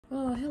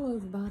Hello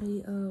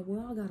everybody.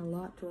 Well, I got a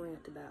lot to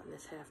rant about in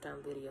this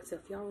halftime video. So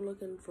if y'all are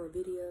looking for a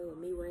video of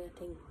me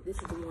ranting, this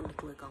is the one to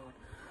click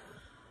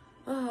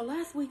on.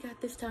 Last week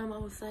at this time I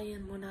was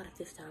saying, well, not at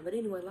this time, but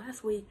anyway,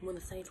 last week when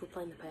the Saints were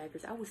playing the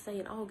Packers, I was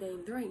saying all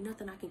game, there ain't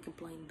nothing I can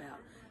complain about.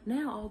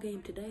 Now all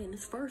game today, in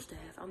this first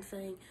half, I'm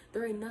saying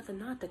there ain't nothing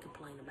not to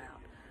complain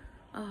about.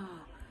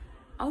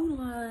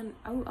 O-line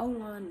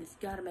has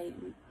got to make,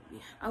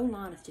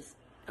 O-line is just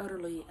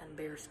utterly an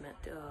embarrassment,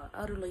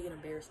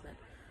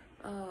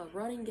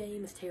 running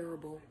game is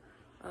terrible.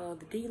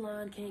 The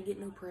D-line can't get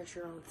no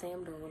pressure on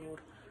Sam Darnold.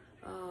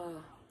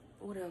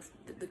 What else?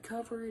 The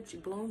coverage,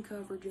 blown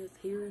coverages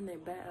here and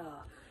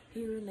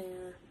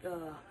there.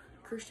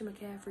 Christian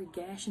McCaffrey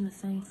gashing the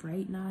Saints for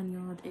 8-9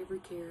 yards every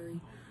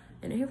carry,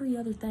 and every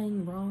other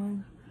thing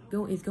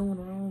is going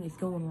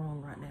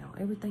wrong right now.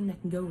 Everything that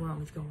can go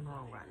wrong is going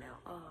wrong right now.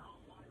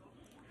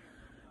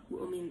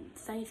 I mean,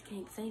 Saints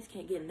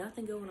can't get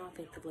nothing going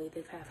offensively.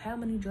 They've had how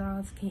many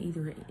drives? Can't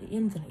either it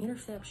ends in an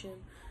interception,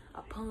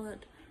 a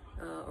punt,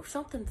 or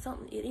something.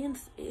 It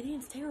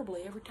ends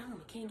terribly every time.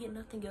 It can't get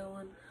nothing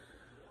going.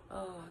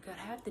 Got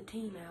half the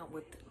team out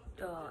with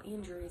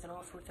injuries and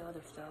all sorts of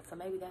other stuff. So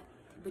maybe that,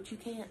 but you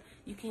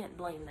can't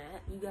blame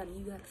that. You got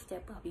to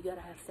step up. You got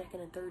to have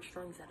second and third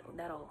strings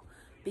that'll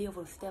be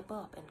able to step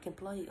up and can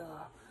play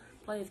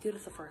as good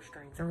as the first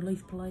strings, or at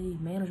least play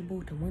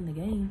manageable to win the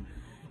game.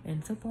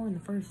 And so far in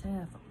the first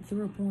half,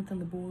 0 points on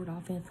the board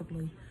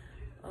offensively.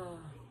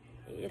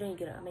 It ain't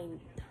gonna, I mean,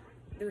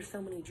 there's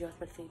so many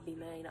adjustments that need to be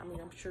made. I mean,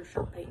 I'm sure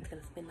Sean Payton's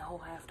gonna spend the whole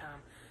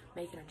halftime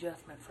making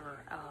adjustments for,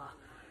 I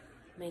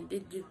mean,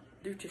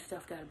 there's just a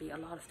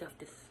lot of stuff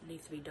that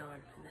needs to be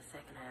done in the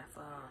second half.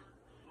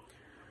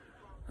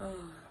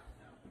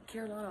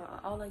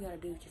 Carolina, all they gotta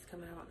do is just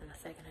come out in the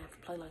second half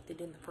and play like they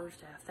did in the first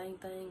half. Same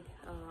thing,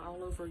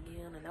 all over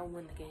again, and they'll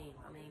win the game.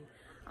 I mean,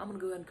 I'm going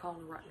to go ahead and call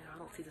it right now. I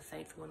don't see the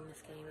Saints winning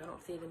this game. I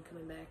don't see them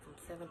coming back from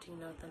 17-0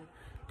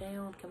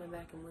 down, coming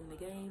back and win the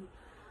game.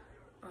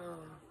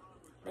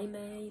 They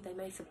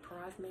may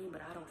surprise me,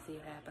 but I don't see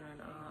it happening.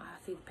 I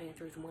see the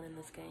Panthers winning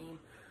this game.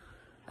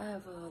 I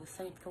have the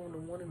Saints going to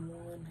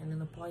 1-1, and then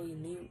they'll play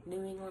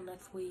New England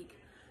next week.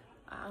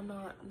 I'm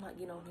not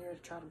getting on here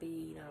to try to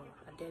be,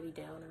 a Debbie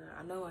Downer.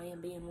 I know I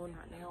am being one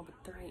right now, but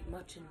there ain't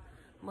much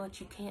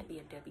you can't be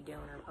a Debbie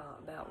Downer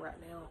about right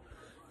now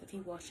if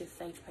you watch this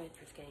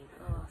Saints-Panthers game.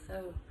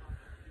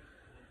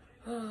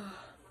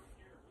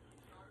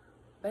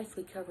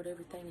 Basically covered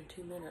everything in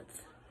 2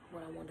 minutes,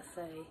 what I wanted to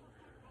say.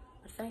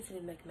 The Saints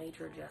need to make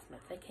major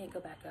adjustments. They can't go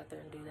back out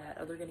there and do that,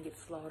 or they're going to get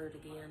slaughtered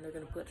again. They're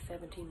going to put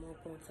 17 more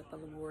points up on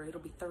the board. It'll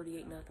be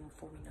 38-0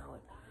 before we know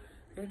it.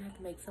 They're going to have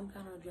to make some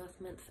kind of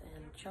adjustments,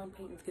 and Sean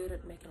Payton's good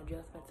at making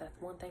adjustments. That's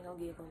one thing I'll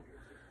give him.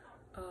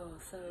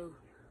 So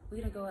we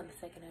got to go out in the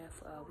second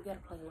half. We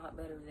got to play a lot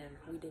better than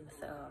we did in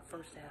the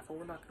first half, or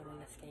we're not going to win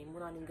this game.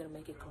 We're not even going to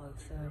make it close.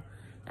 So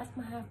that's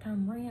my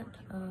halftime rant.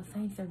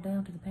 Saints are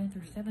down to the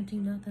Panthers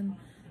 17-0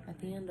 at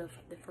the end of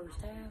the first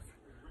half.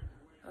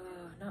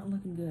 Not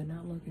looking good.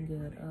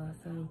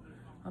 So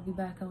I'll be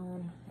back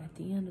on at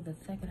the end of the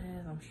second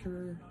half, I'm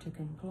sure, to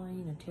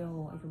complain and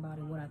tell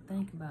everybody what I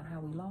think about how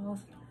we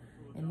lost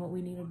and what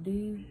we need to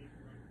do.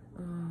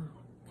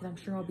 Because I'm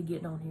sure I'll be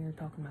getting on here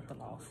talking about the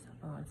loss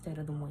instead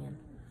of the win.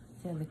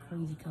 Instead of the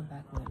crazy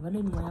comeback win. But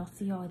anyway, I'll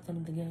see y'all at the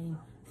end of the game.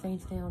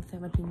 Saints down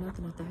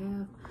 17-0 at the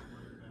half.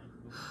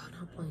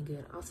 Not playing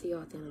good. I'll see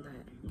y'all at the end of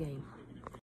that game.